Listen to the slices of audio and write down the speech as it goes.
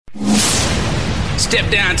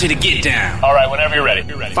Step down to the get down. All right, whenever you're ready.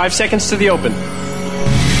 5 seconds to the open.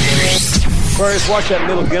 Aquarius, watch that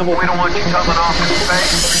middle gimbal. We don't want you coming off in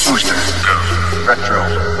space. Booster, go. Retro,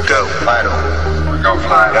 go. Vital, go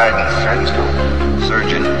fly. Guidance, go.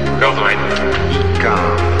 Surgeon, go flight.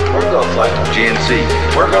 Econ, we're go flight. GNC,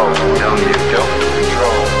 we're go. Down you go.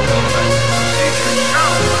 Control, procedure, go.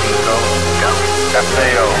 Eco, go.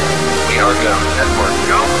 FAO, we are go. Network,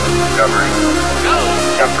 go. Covering, go.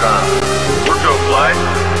 Capcom, we're go flight.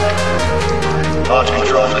 Launch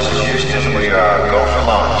control, this is Houston. We are go for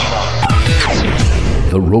launch.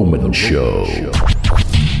 The Roman Show.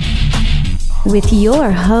 With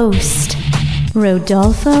your host,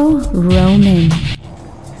 Rodolfo Roman.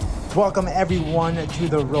 Welcome everyone to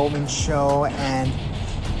the Roman Show, and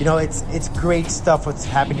you know it's great stuff what's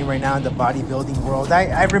happening right now in the bodybuilding world.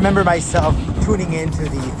 I remember myself tuning into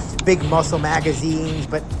the big muscle magazines,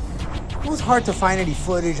 but it was hard to find any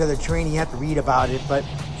footage of the training. You have to read about it, but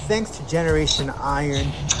thanks to Generation Iron,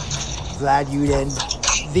 Vlad, Yudin,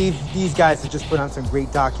 these guys have just put on some great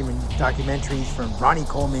documentaries, from Ronnie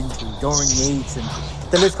Coleman to Dorian Yates, and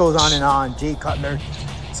the list goes on and on, Jay Cutler.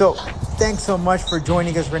 So thanks so much for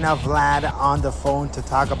joining us right now, Vlad, on the phone to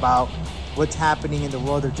talk about what's happening in the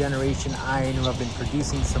world of Generation Iron, who have been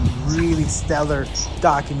producing some really stellar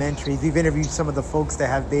documentaries. We've interviewed some of the folks that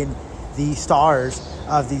have been the stars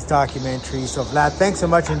of these documentaries. So Vlad, thanks so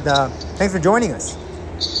much, and thanks for joining us.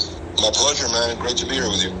 My pleasure, man. Great to be here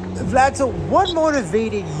with you. Vlad, so what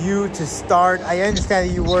motivated you to start? I understand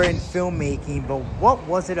that you were in filmmaking, but what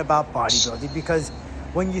was it about bodybuilding? Because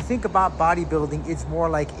when you think about bodybuilding, it's more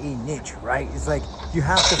like a niche, right? It's like you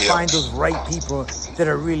have to find those right people that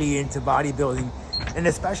are really into bodybuilding. And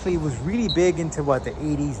especially it was really big into the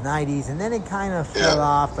 80s, 90s, and then it kind of fell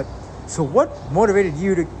off. But so what motivated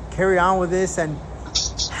you to carry on with this? And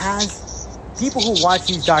has people who watch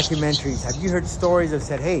these documentaries, have you heard stories that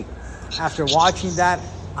said, hey, after watching that,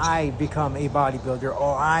 I become a bodybuilder,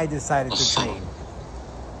 or I decided to train?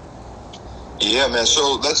 Yeah, man.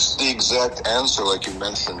 So that's the exact answer, like you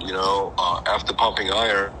mentioned. You know, after Pumping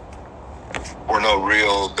Iron, there were no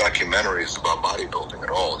real documentaries about bodybuilding at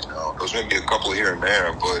all. You know, there was maybe a couple here and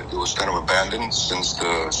there, but it was kind of abandoned since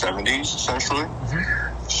the 70s, essentially.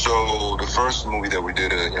 Mm-hmm. So the first movie that we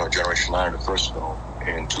did, Generation Iron, the first film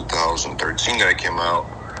in 2013 that came out,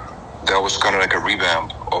 that was kind of like a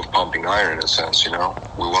revamp of Pumping Iron in a sense, you know.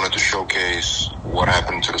 We wanted to showcase what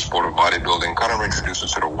happened to the sport of bodybuilding, kind of introduce it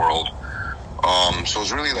to the world. So it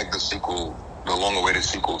was really like the sequel, the long-awaited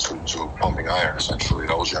sequel to Pumping Iron, essentially.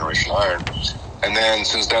 That was Generation Iron. And then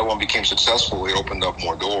since that one became successful, it opened up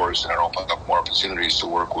more doors, and it opened up more opportunities to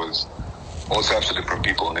work with all types of different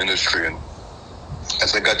people in the industry. And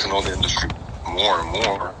as I got to know the industry more and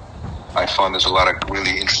more, I found there's a lot of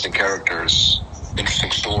really interesting characters,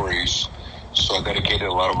 interesting stories. So I dedicated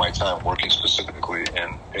a lot of my time working specifically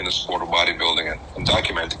in the sport of bodybuilding and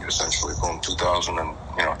documenting it essentially from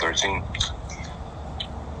 2013.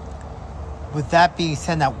 With that being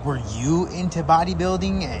said, that were you into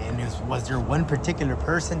bodybuilding, and was there one particular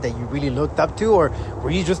person that you really looked up to, or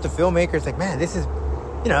were you just a filmmaker? It's like, man, this is,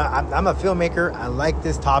 I'm a filmmaker. I like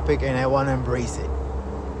this topic, and I want to embrace it.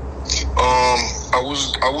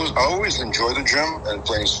 I always enjoyed the gym and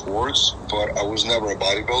playing sports, but I was never a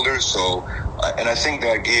bodybuilder. So, and I think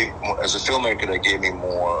that as a filmmaker, that gave me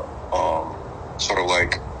more, sort of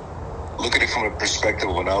like, look at it from a perspective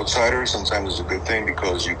of an outsider. Sometimes it's a good thing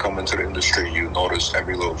because you come into the industry, you notice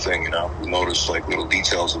every little thing, you notice like little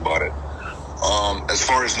details about it. As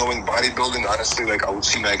far as knowing bodybuilding, honestly, like I would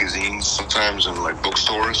see magazines sometimes in like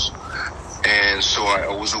bookstores. And so I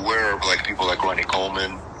was aware of like people like Ronnie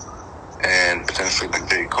Coleman and potentially like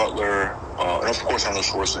Jay Cutler. And of course Arnold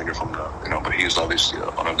Schwarzenegger from but he's obviously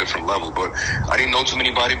on a different level. But I didn't know too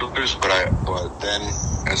many bodybuilders, but then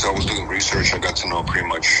as I was doing research, I got to know pretty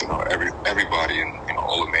much everybody and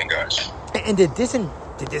all the main guys. And did this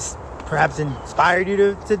perhaps inspire you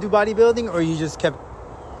to do bodybuilding, or you just kept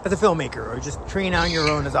as a filmmaker, or just train on your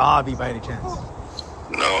own as a hobby by any chance?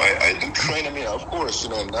 No, I do train. I mean, of course,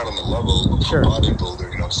 not on the level of a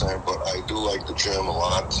bodybuilder, you know what I'm saying? But I do like the gym a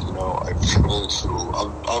lot. I've traveled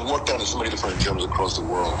I've worked out in so many different gyms across the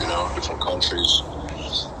world, different countries,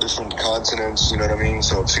 different continents, you know what I mean?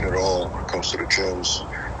 So I've seen it all when it comes to the gyms.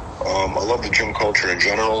 I love the gym culture in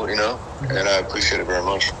general, and I appreciate it very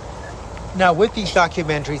much. Now, with these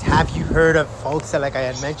documentaries, have you heard of folks that, like I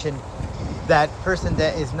had mentioned, that person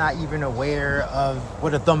that is not even aware of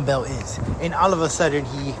what a dumbbell is, and all of a sudden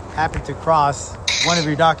he happened to cross one of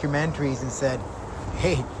your documentaries and said,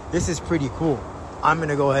 hey, this is pretty cool. I'm going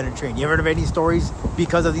to go ahead and train. You ever heard of any stories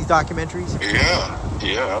because of these documentaries?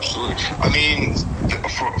 Yeah, absolutely. I mean,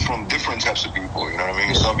 from different types of people, you know what I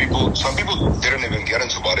mean? Some people didn't even get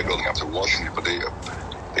into bodybuilding after watching it, but they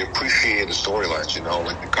appreciate the storylines, you know,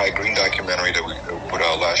 like the Kai Green documentary that we put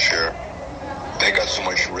out last year. They got so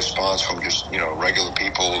much response from just, you know, regular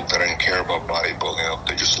people that didn't care about bodybuilding.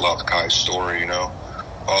 They just loved Kai's story, you know.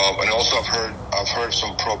 And also I've heard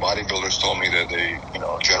some pro bodybuilders told me that they, you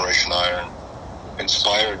know, Generation Iron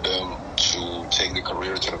inspired them to take the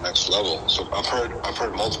career to the next level. So I've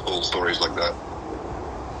heard multiple stories like that.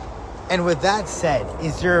 And with that said,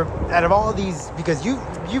 is there, out of all these, because you've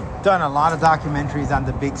done a lot of documentaries on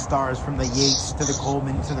the big stars, from the Yates to the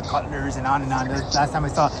Coleman to the Cutlers and on and on. Last time I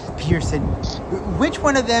saw Pearson, which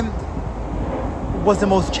one of them was the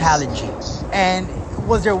most challenging? And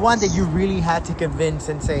was there one that you really had to convince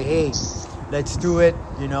and say, hey, let's do it,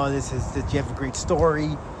 you know, you have a great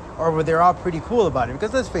story? Or were they all pretty cool about it?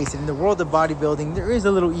 Because let's face it, in the world of bodybuilding, there is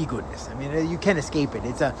a little egoness. I mean, you can't escape it.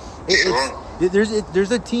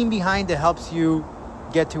 There's a team behind that helps you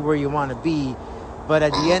get to where you want to be. But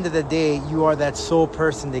at the end of the day, you are that sole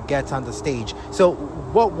person that gets on the stage. So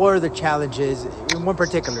what were the challenges in one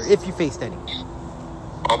particular, if you faced any?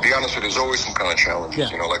 I'll be honest with you, there's always some kind of challenges.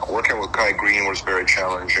 Yeah. You know, like working with Kai Green was very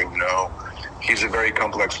challenging, you know. He's a very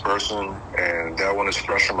complex person, and that one is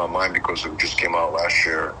fresh in my mind because it just came out last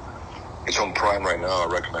year. It's on Prime right now.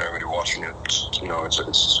 I recommend everybody watching it. You know, it's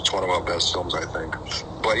one of our best films, I think.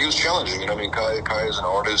 But he was challenging. You know, I mean, Kai is an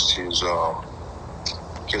artist. He has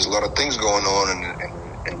a lot of things going on,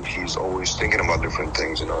 and he's always thinking about different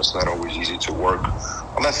things. You know, it's not always easy to work.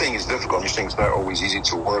 I'm not saying it's difficult. I'm just saying it's not always easy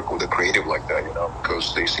to work with a creative like that, you know,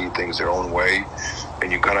 because they see things their own way,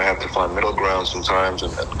 and you kind of have to find middle ground sometimes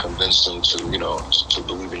and convince them to, you know, to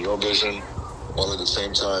believe in your vision, while at the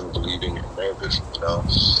same time believing in their vision, you know.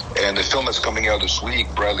 And the film that's coming out this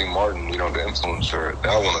week, Bradley Martin, you know, the influencer,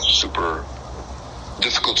 that one is super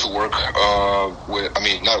difficult to work with. I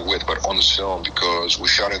mean, not with, but on this film, because we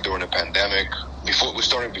shot it during the pandemic. We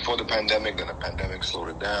started before the pandemic, then the pandemic slowed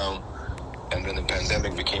it down, and then the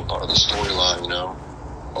pandemic became part of the storyline, you know,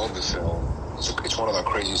 of the film. It's one of the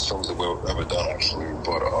craziest films that we've ever done, actually.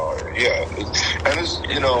 But and it's,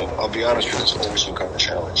 you know, I'll be honest with you, it's always some kind of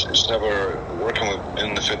challenge. It's never working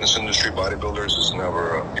in the fitness industry, bodybuilders. It's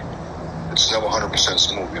never 100%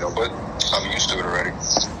 smooth, you know. But I'm used to it already.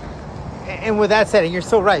 And with that said, and you're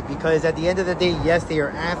so right, because at the end of the day, yes, they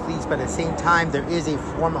are athletes, but at the same time, there is a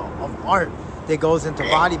form of art that goes into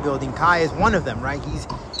bodybuilding. Kai is one of them, right? He's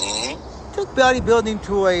took bodybuilding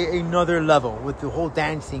to another level with the whole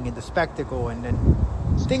dancing and the spectacle and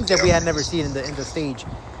things that we had never seen in the stage.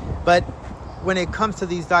 But when it comes to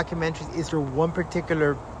these documentaries, is there one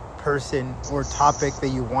particular person or topic that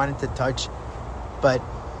you wanted to touch, but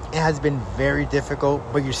it has been very difficult,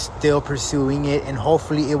 but you're still pursuing it, and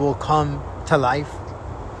hopefully it will come to life?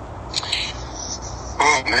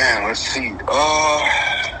 Oh man, let's see.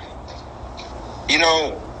 You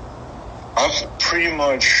know, I've pretty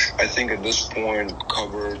much, I think at this point,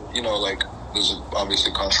 covered, you know, like, there's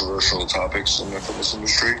obviously controversial topics in the fitness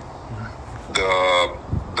industry.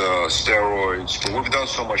 The steroids, but we've done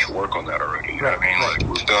so much work on that already. You know what I mean? Like,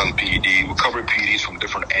 we've done PED, we covered PEDs from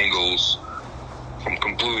different angles, from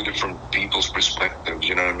completely different people's perspectives,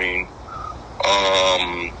 you know what I mean?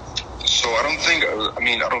 So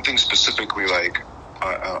I don't think specifically, like,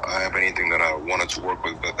 I have anything that I wanted to work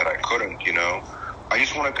with that I couldn't, you know? I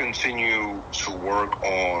just want to continue to work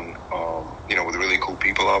on, you know, with really cool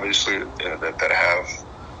people, obviously, that have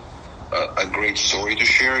a great story to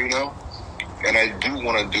share, you know? And I do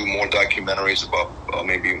want to do more documentaries about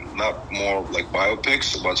maybe not more like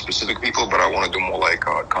biopics about specific people, but I want to do more like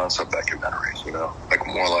concept documentaries, you know? Like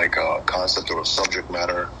more like a concept or a subject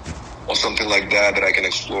matter or something like that I can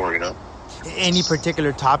explore, you know? Any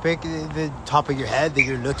particular topic, the top of your head that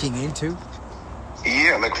you're looking into?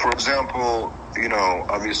 Yeah, like for example, you know,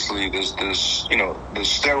 obviously there's this, you know, there's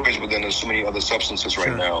steroids, but then there's so many other substances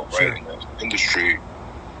right now, right, in the industry.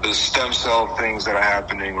 There's stem cell things that are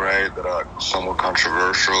happening, right, that are somewhat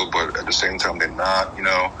controversial, but at the same time they're not, you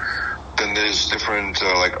know. Then there's different,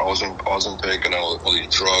 like Ozempic and all these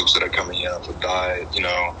drugs that are coming out for diet, you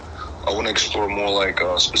know. I want to explore more like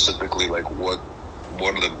specifically like what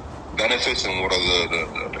are the benefits and what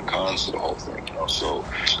are the cons to the whole thing, you know. So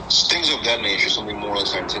things of that nature, something more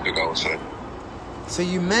scientific, I would say. So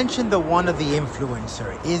you mentioned the one of the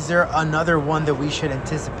influencer. Is there another one that we should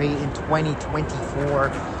anticipate in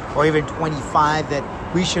 2024 or even 25 that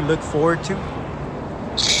we should look forward to?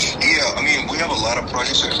 Yeah, I mean, we have a lot of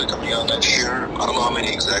projects actually coming out next year. I don't know how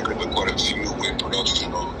many exactly, but quite a few. We're in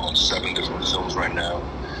production on 7 different films right now.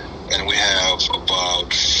 And and we have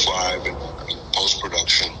about 5 in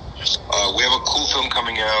post-production. We have a cool film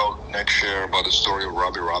coming out next year about the story of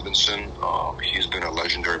Robbie Robinson. He's been a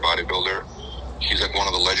legendary bodybuilder. He's like one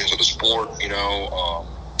of the legends of the sport,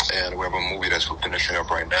 and we have a movie that's finishing up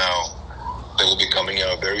right now that will be coming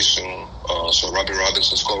out very soon. So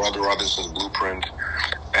it's called Robbie Robinson's Blueprint.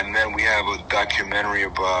 And then we have a documentary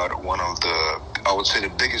about one of I would say the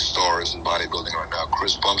biggest stars in bodybuilding right now,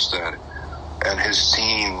 Chris Bumstead, and his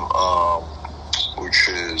team, which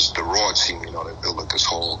is the Raw team. They build like this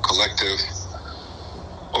whole collective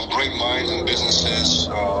of great minds and businesses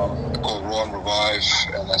called Raw and Revive,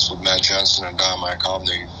 and that's with Matt Jensen and Don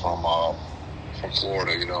Mancomni from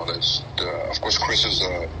Florida. Of course, Chris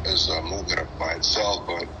is a movement by itself,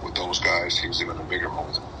 but with those guys, he's even a bigger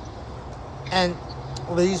movement. And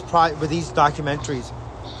with these documentaries,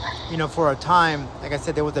 for a time, like I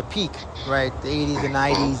said, there was a peak, right? The 80s and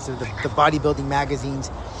 90s, the bodybuilding magazines,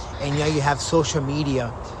 and now you have social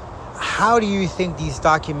media. How do you think these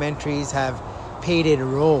documentaries have played a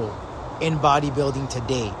role in bodybuilding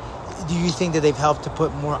today? Do you think that they've helped to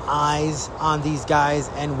put more eyes on these guys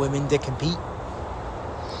and women to compete?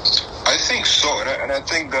 I think so, and I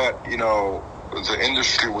think that the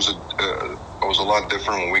industry was a lot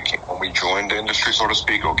different when we joined the industry, so to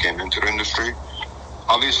speak, or came into the industry.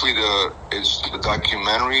 Obviously, it's the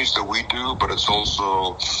documentaries that we do, but it's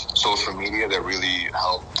also social media that really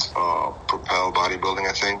helped propel bodybuilding,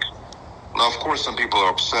 I think. Now, of course, some people are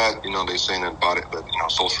upset. They're saying that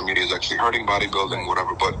social media is actually hurting bodybuilding,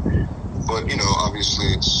 whatever. But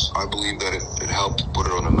obviously, I believe that it helped put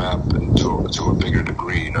it on the map to a bigger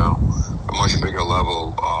degree. A much bigger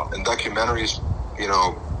level. And documentaries,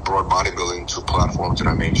 brought bodybuilding to platforms that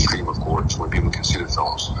are mainstream, of course, where people can see the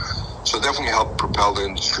films. So it definitely helped propel the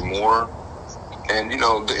industry more. And,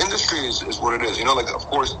 the industry is what it is. Of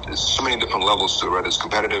course, there's so many different levels to it, right? It's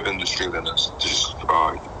competitive industry, then it's just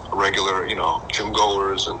regular, gym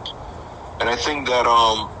goers. And I think that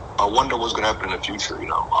I wonder what's going to happen in the future.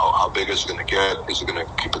 How big is it going to get? Is it going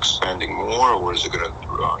to keep expanding more, or is it going to,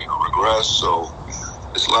 regress? So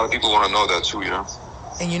there's a lot of people want to know that too,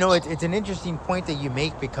 And it's an interesting point that you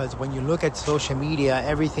make, because when you look at social media,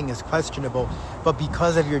 everything is questionable. But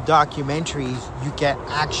because of your documentaries, you get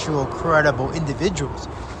actual credible individuals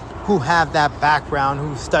who have that background,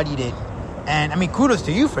 who studied it. And kudos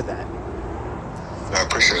to you for that. I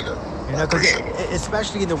appreciate that. Because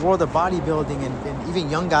especially in the world of bodybuilding and even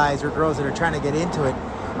young guys or girls that are trying to get into it,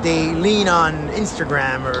 they lean on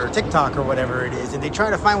Instagram or TikTok or whatever it is, and they try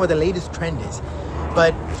to find what the latest trend is.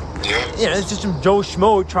 But it's just some Joe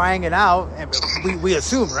Schmo trying it out, and we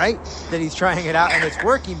assume, right, that he's trying it out and it's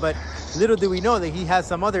working, but little do we know that he has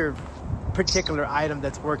some other particular item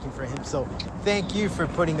that's working for him. So thank you for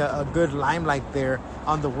putting a good limelight there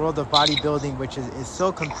on the world of bodybuilding, which is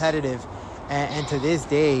so competitive, and to this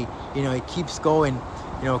day, it keeps going.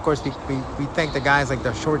 Of course, we thank the guys like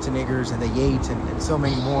the Schwarzeneggers and the Yates and so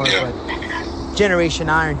many more, but Generation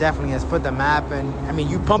Iron definitely has put the map, and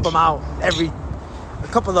you pump them out every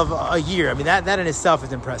couple of a year. That in itself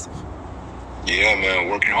is impressive. Yeah, man,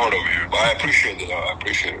 working hard over here. But I appreciate it. I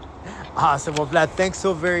appreciate it. Awesome. Well, Vlad, thanks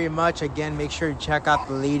so very much. Again, make sure to check out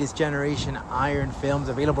the latest Generation Iron films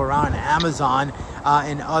available around Amazon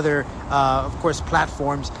and other, of course,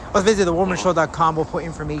 platforms. Let's visit thewomanshow.com. We'll put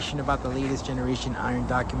information about the latest Generation Iron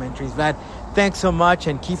documentaries. Vlad, thanks so much,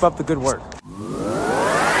 and keep up the good work.